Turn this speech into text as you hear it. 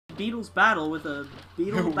Beetle's battle with a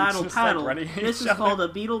Beetle battle just, paddle. like, running at This each is other. called a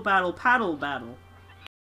Beetle battle paddle battle.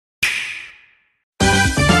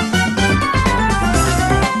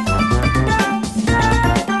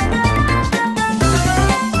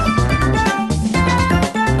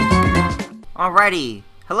 Alrighty,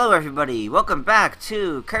 hello everybody, welcome back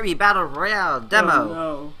to Kirby Battle Royale Demo. Oh,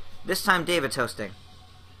 no. This time David's hosting.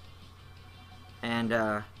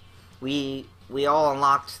 And we all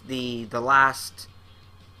unlocked the last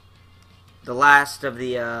of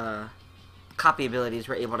the copy abilities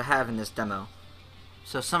we're able to have in this demo.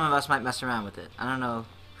 So some of us might mess around with it. I don't know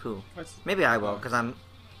who. Maybe I will, because I'm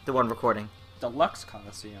the one recording. Deluxe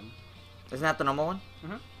Coliseum. Isn't that the normal one?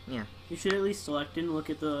 Mm-hmm. Yeah. You should at least select and look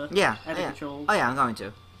at the Yeah. controls. Oh yeah, I'm going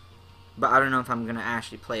to. But I don't know if I'm gonna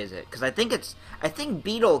actually play as it, because I think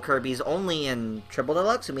Beetle Kirby's only in Triple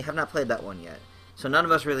Deluxe, and we have not played that one yet. So none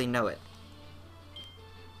of us really know it.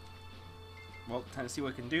 Well, time to see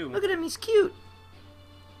what it can do. Look at him, he's cute.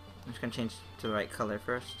 I'm just gonna change to the right color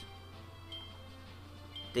first.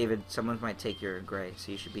 David, someone might take your gray,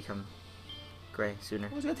 so you should become gray sooner.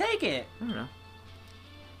 Who's gonna take it? I don't know.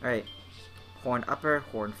 Alright. Horn upper,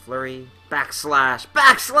 horn flurry, backslash,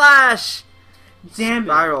 backslash! Damn it.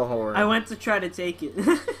 Spiral horn. I went to try to take it.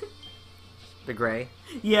 The gray.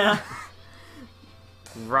 Yeah.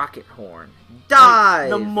 Rocket horn.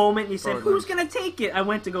 Dive! The moment you said, Forward who's lunge. gonna take it? I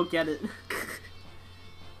went to go get it.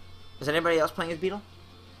 Is anybody else playing as Beetle?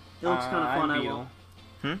 It looks kind of fun, I'm I Beetle.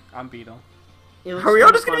 will. I'm Beetle. It looks Are we all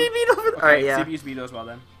kinda just gonna fun. be Beetle? Okay, Alright, yeah. CPU's Beetle as well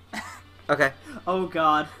then. Okay. Oh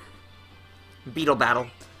god. Beetle battle.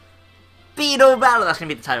 Beetle battle! That's gonna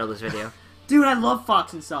be the title of this video. Dude, I love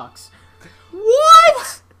Fox and Socks.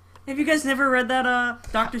 What?! Have you guys never read that,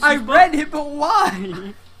 Dr. Seuss I book? read it, but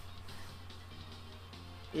why?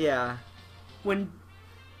 Yeah. When...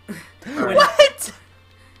 Alright. What?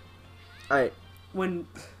 Alright. when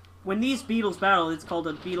these Beetles battle, it's called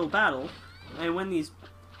a Beetle battle. And when these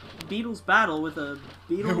Beetles battle with a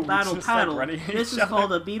Beetle We're battle just, like, paddle, running at this each is other.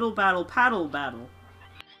 called a Beetle battle paddle battle.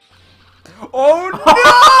 Oh no!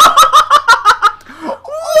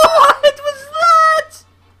 What was that?!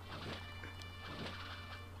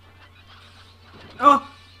 Oh!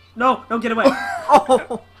 No! No, get away!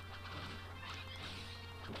 Oh!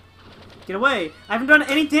 Get away! I haven't done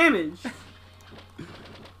any damage!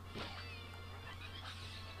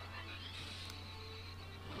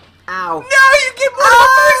 Ow. No, you get more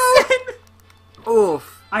person!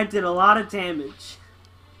 Oof. I did a lot of damage.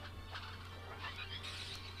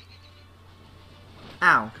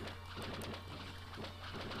 Ow.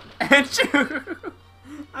 And you.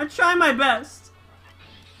 I try my best.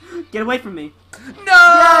 Get away from me. No!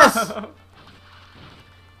 Yes!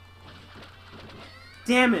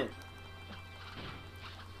 Damn it.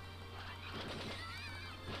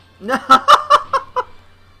 No!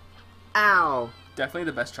 Ow. Definitely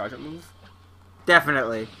the best charge-up move.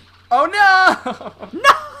 Definitely. Oh no!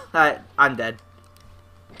 No! I'm dead.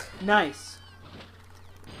 Nice.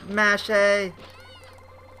 Mash A.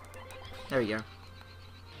 There we go.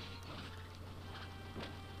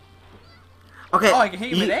 Okay. Oh, I can hit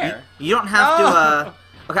you midair. You don't have No! to.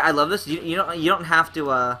 Okay, I love this. You don't have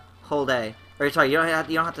to hold A. Or sorry, you don't have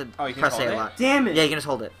to Oh, you can press hold A a it? lot. Damn it. Yeah, you can just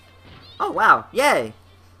hold it. Oh wow! Yay!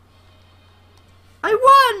 I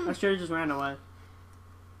I won. should have just ran away.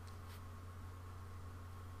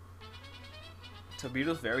 So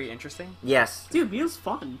Beetle's very interesting. Yes. Dude, Beetle's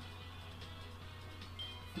fun.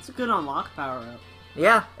 It's a good unlock power-up.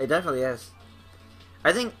 Yeah, it definitely is.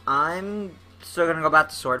 I think I'm still gonna go back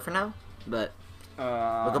to sword for now, but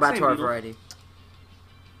we'll go back say to our Beetle. variety.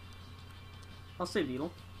 I'll say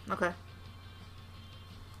Beetle. Okay.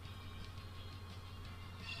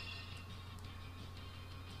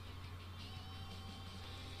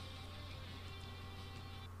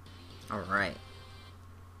 Alright.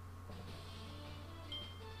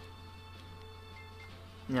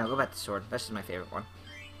 No, go back to sword. That's just my favorite one.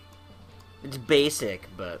 It's basic,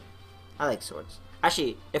 but I like swords.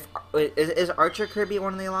 Actually, is Archer Kirby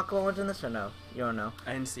one of the unlockable ones in this, or no? You don't know?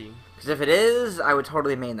 I didn't see. Because if it is, I would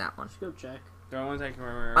totally main that one. Let's go check. The only ones I can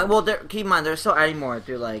remember. Well, keep in mind, they're still adding more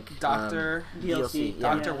through, like, Doctor, DLC. yeah.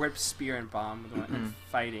 Doctor Yeah. Whip, Spear, and Bomb. The one and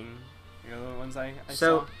fighting. You know the ones I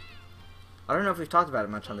So, saw. I don't know if we've talked about it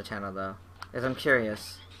much on the channel, though. Because I'm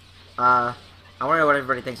curious. I want to know what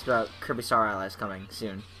everybody thinks about Kirby Star Allies coming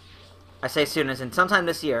soon. I say soon as in sometime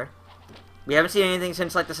this year. We haven't seen anything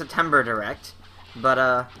since, like, the September Direct.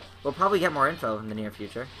 But, we'll probably get more info in the near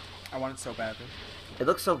future. I want it so badly. It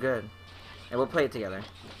looks so good. And we'll play it together.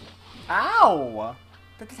 Ow!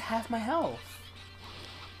 That did half my health.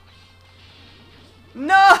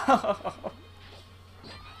 No!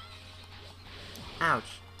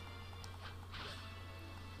 Ouch.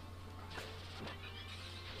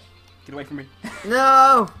 Get away from me.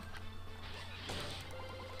 No!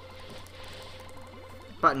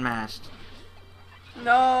 Button mashed.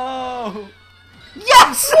 No!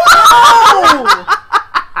 Yes! Whoa!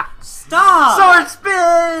 Stop! Sword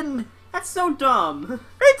spin! That's so dumb.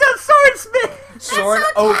 It does sword spin! Sword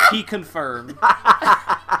OP confirmed.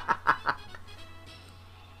 I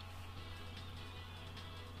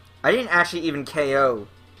didn't actually even KO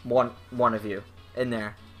one of you in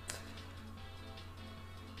there.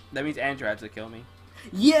 That means Andrew had to kill me.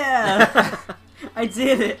 Yeah! I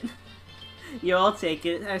did it. Yo, I'll take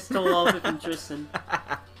it. I stole all of it from Tristan.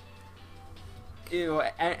 Ew,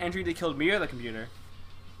 Andrew either killed me or the computer.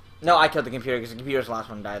 No, I killed the computer because the computer's the last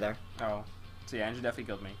one to die there. Oh. So yeah, Andrew definitely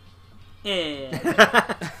killed me.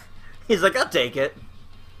 Yeah. He's like, I'll take it.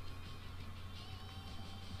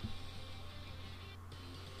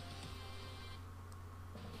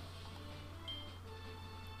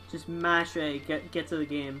 Just mash A. Get to the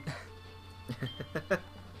game.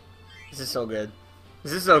 This is so good.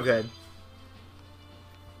 This is so good.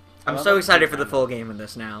 I I'm love so how excited it's for the done. full game of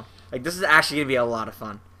this now. Like, this is actually gonna be a lot of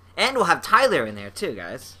fun. And we'll have Tyler in there too,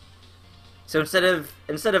 guys. So instead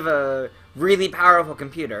of a really powerful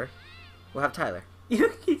computer, we'll have Tyler.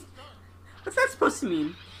 What's that supposed to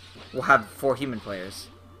mean? We'll have 4 human players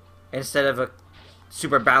instead of a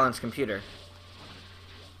super balanced computer.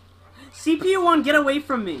 CPU 1, get away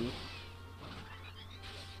from me.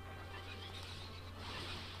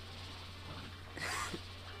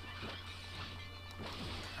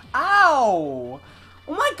 Ow!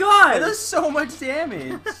 Oh my god! That does so much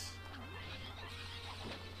damage.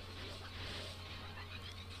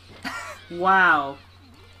 Wow.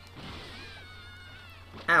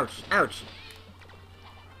 Ouch! Ouch!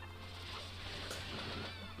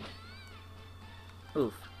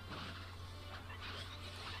 Oof.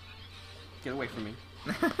 Get away from me.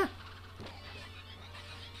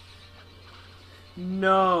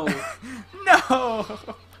 No. No!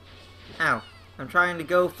 Ow! I'm trying to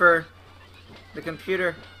go for the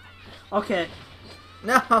computer. Okay.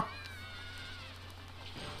 No!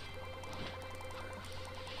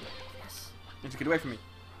 Yes. Andrew, get away from me.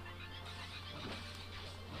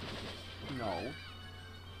 No.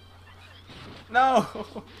 No!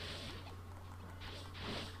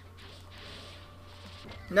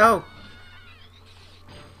 No!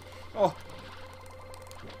 Oh.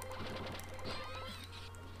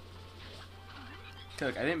 Okay,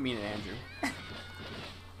 look, I didn't mean it, Andrew.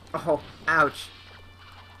 Oh! Ouch!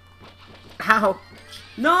 Ow!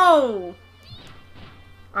 No!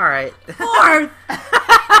 Alright. 4th!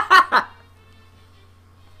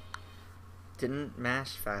 Didn't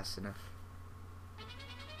mash fast enough.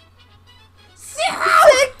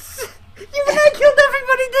 6! You and I killed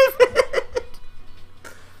everybody, David!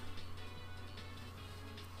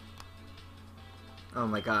 Oh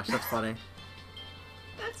my gosh, that's funny.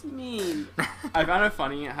 That's mean. I found it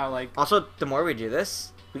funny how, like, Also, the more we do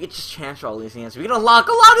this, we get just chance all these things. We can unlock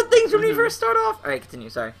a lot of things when we first start off. Alright, continue,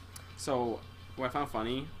 sorry. so, what I found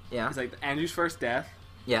funny Yeah? is, like, Andrew's first death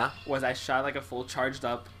Yeah? was I shot, like, a full charged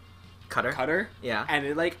up Cutter? cutter, Yeah. and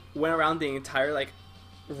it, like, went around the entire, like,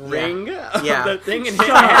 ring of Yeah. the thing and hit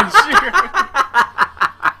Shut up. Andrew.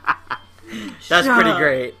 That's Shut pretty up.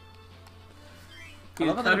 great. I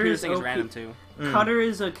love how the Cutter computer is thing is OP. random, too. Mm. Cutter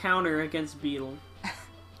is a counter against Beetle.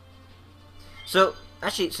 So,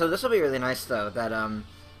 actually, so this will be really nice, though, that,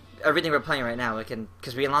 everything we're playing right now, we can,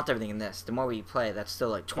 because we unlocked everything in this. The more we play, that's still,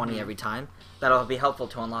 like, 20 every time. That'll be helpful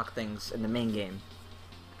to unlock things in the main game.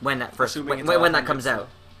 When that first, Assuming it's when all that comes 100 out.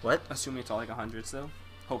 What? Assuming it's all, like, 100 still.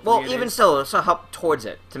 Hopefully Well, it even is. still, it'll help towards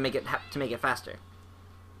it, to make it, faster.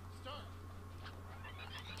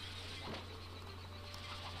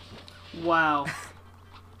 Wow.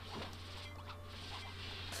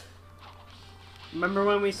 Remember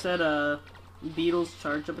when we said Beetle's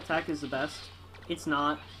charge up attack is the best? It's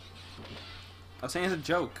not. I was saying it's a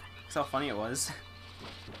joke. That's how funny it was.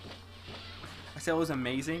 I said it was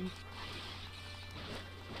amazing.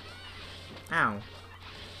 Ow.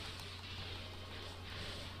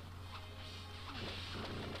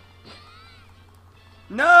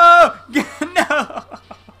 No! No!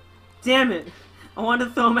 Damn it! I wanted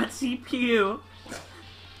to throw him at CPU.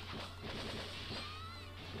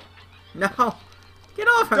 No! Get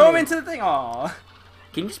off of Throw him me! into the thing. Aw.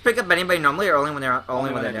 Can you just pick up anybody normally, or only when they're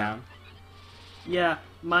only when they're down? Yeah,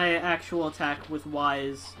 my actual attack with Y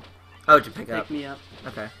is Oh, to pick pick up. me up.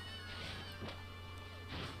 Okay.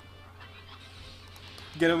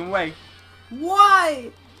 Get him away.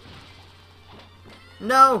 Why?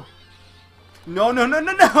 No! No, no, no,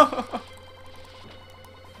 no, no!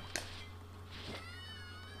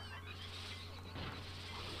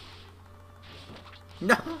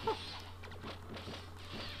 No!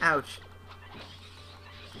 Ouch.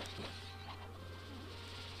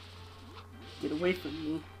 Get away from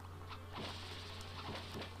me.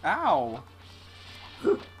 Ow.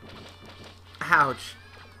 Ouch.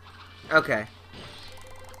 Okay.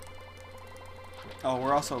 Oh,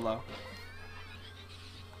 we're also low.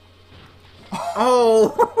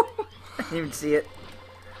 Oh! I didn't even see it.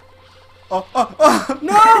 Oh, oh, oh!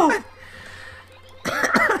 No!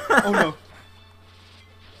 Oh no.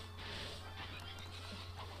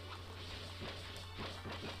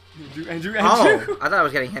 Andrew. Oh! I thought I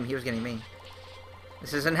was getting him. He was getting me.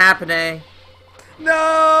 This isn't happening.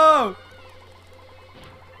 No!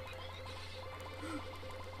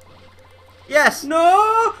 Yes!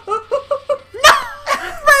 No! No!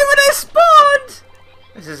 Right when I spawned!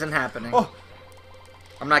 This isn't happening. Oh.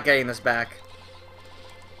 I'm not getting this back.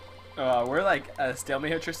 We're like a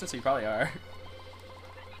stalemate here, Tristan, so you probably are.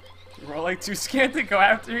 We're all like too scared to go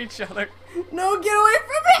after each other. No, get away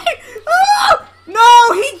from me! Oh!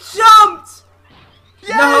 No, he jumped!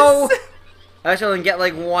 Yes! No! I should only get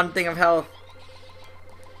like one thing of health.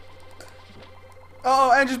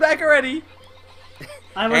 Oh, Andrew's back already.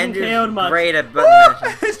 I wasn't Andrew's KO'd much. great at button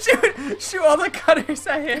mashing. shoot all the cutters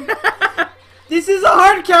at him. This is a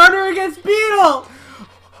hard counter against Beetle!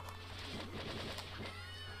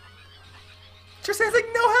 Tristan has like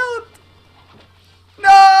no health.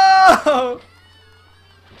 No!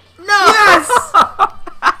 No! Yes!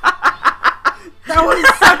 That was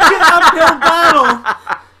such an uphill battle!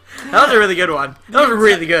 That was a really good one. That was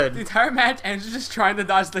really The good. entire match, Andrew's just trying to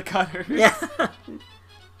dodge the cutters. Yeah.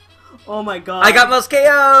 Oh my god. I got most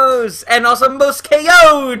KOs! And also most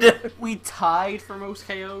KO'd! We tied for most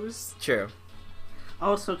KOs. True.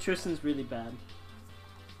 Also, Tristan's really bad.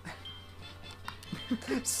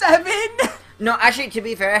 7! No, actually, to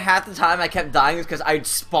be fair, half the time I kept dying is because I'd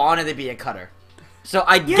spawn and there'd be a cutter. So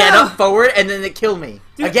I'd get Yeah. up forward and then they'd kill me.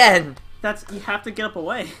 Dude. Again. You have to get up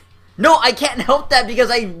away. No, I can't help that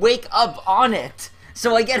because I wake up on it.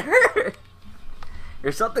 So I get hurt.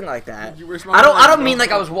 Or something like that. You were I don't mean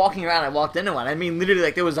like I was walking around and I walked into one. I mean literally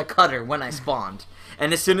like there was a cutter when I spawned.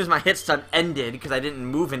 And as soon as my hit stun ended, because I didn't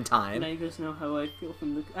move in Now time. you guys know how I feel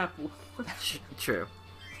from the apple. True.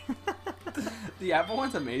 The apple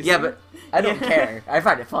one's amazing. Yeah, but I don't Yeah. care. I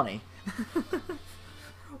find it funny.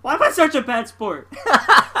 Why am I such a bad sport?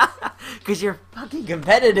 Because you're fucking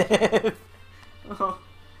competitive. Oh,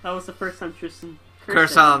 that was the first time Tristan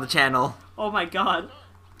Curse at me. on the channel. Oh my god.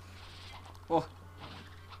 Oh.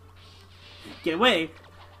 Get away.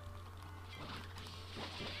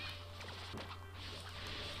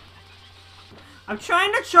 I'm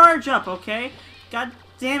trying to charge up, okay? God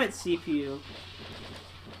damn it, CPU.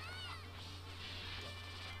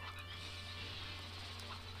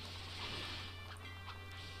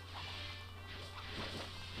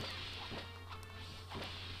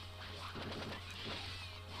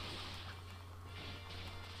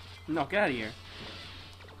 No, get out of here.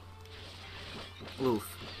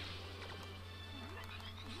 Oof.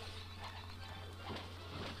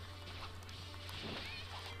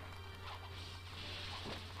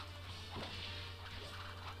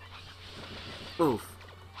 Oof.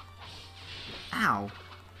 Ow.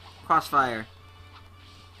 Crossfire.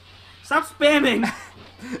 Stop spamming!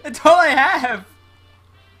 It's all I have.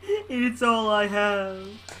 It's all I have.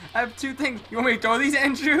 I have 2 things. You want me to throw these,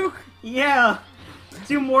 Andrew? Yeah.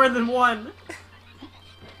 Do more than one.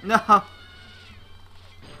 No.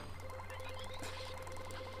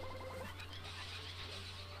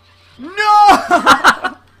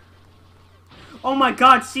 No! Oh my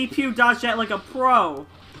god, CPU dodged that like a pro.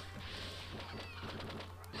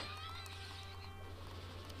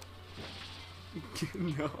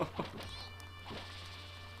 No.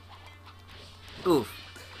 Oof.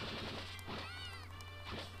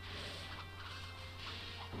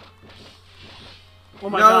 Oh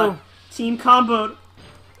my No. god. Team comboed.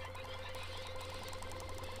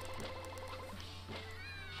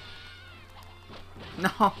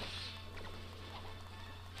 No.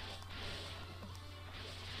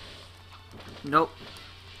 Nope.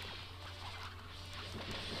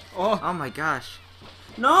 Oh. Oh my gosh.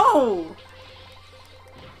 No!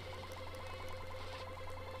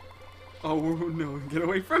 Oh no, get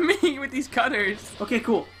away from me with these cutters. Okay,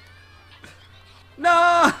 cool.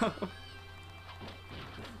 No!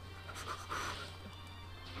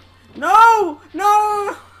 No!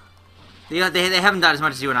 No! They haven't died as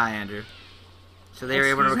much as you and I, Andrew. So they were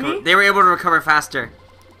able to Excuse recover. me? They were able to recover faster.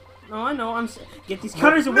 No, I know. Get these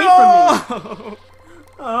cutters away from me.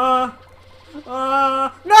 No!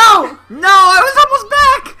 No! No, I was almost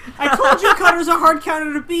back. I told you cutters are hard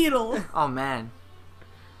counter to Beetle. Oh man.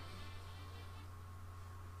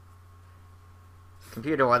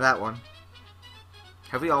 Computer won that one.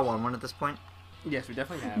 Have we all won one at this point? Yes, we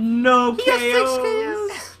definitely have. No He has 6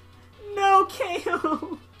 KOs. KOs. No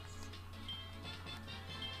KO.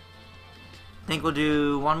 Think we'll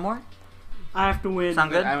do one more? I have to win.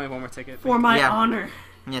 Sound good? I only have one more ticket. For my Yeah. honor.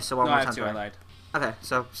 Yeah, so one No, more I have sounds 2, I right. lied. Okay,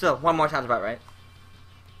 so still, one more sounds about right.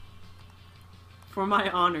 For my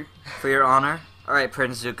honor. For your honor. Alright,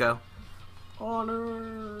 Prince Zuko.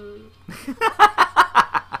 Honor.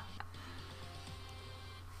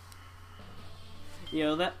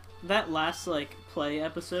 Yo, that last like play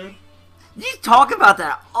episode. You talk about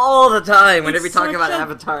that all the time whenever you It's talk such about a-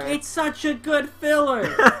 Avatar. It's such a good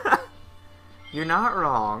filler. You're not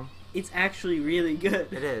wrong. It's actually really good.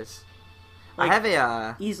 It is. Like, I have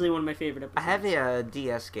a easily one of my favorite episodes. I have a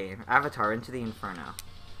DS game, Avatar Into the Inferno,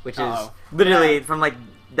 which is Uh-oh. literally from like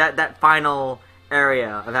that final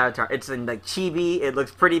area of Avatar. It's in like chibi. It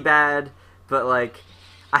looks pretty bad, but like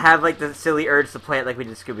I have like the silly urge to play it like we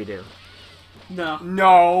did Scooby Doo. No.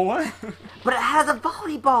 No! But it has a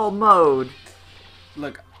volleyball mode.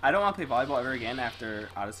 Look, I don't want to play volleyball ever again after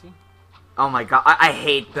Odyssey. Oh my god, I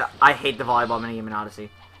hate the volleyball minigame in Odyssey.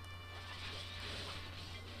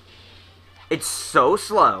 It's so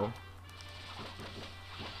slow.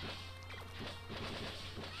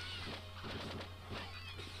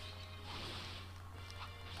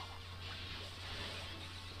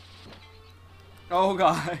 Oh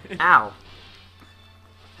god. Ow.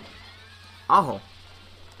 Oh.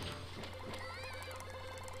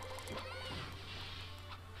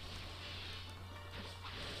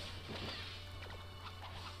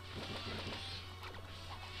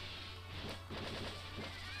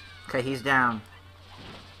 Okay, he's down.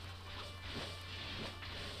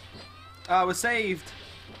 I was saved.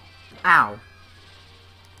 Ow.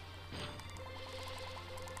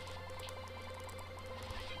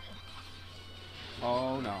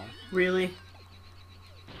 Oh no. Really?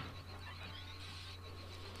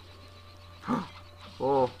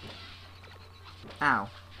 Oh. Ow.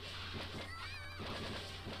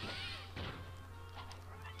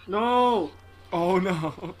 No. Oh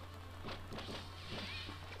no.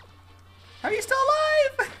 Are you still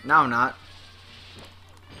alive? No, I'm not.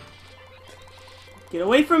 Get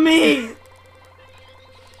away from me!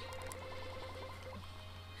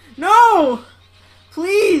 No!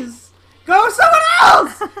 Please! Go someone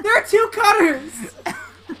else! There are 2 cutters!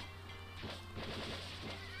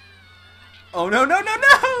 Oh no no no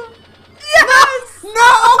no! Yes! No!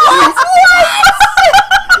 Yes!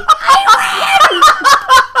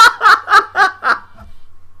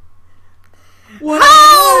 What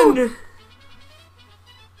I won!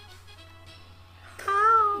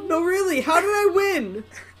 No, really, how did I win?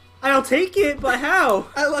 I'll take it, but how?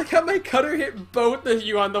 I like how my cutter hit both of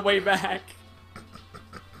you on the way back.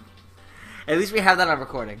 At least we have that on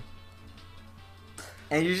recording.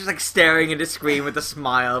 And you're just like staring at his screen with a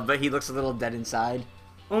smile, but he looks a little dead inside.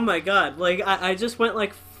 Oh my god, like, I just went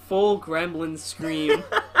like full gremlin scream.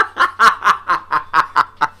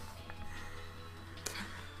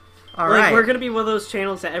 Alright. Like, we're gonna be one of those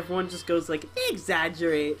channels that everyone just goes like,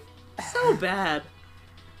 exaggerate. So bad.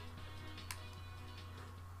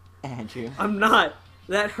 Andrew. I'm not.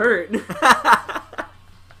 That hurt.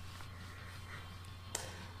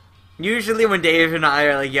 Usually when Dave and I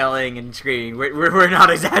are like yelling and screaming, we're not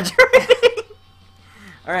exaggerating.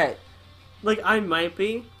 Alright. Like, I might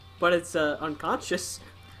be, but it's unconscious.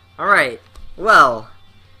 Alright. Well,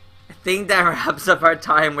 I think that wraps up our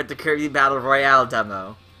time with the Kirby Battle Royale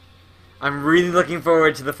demo. I'm really looking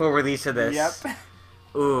forward to the full release of this. Yep.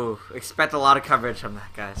 Ooh, expect a lot of coverage from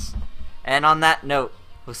that, guys. And on that note,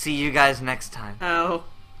 we'll see you guys next time. Ow.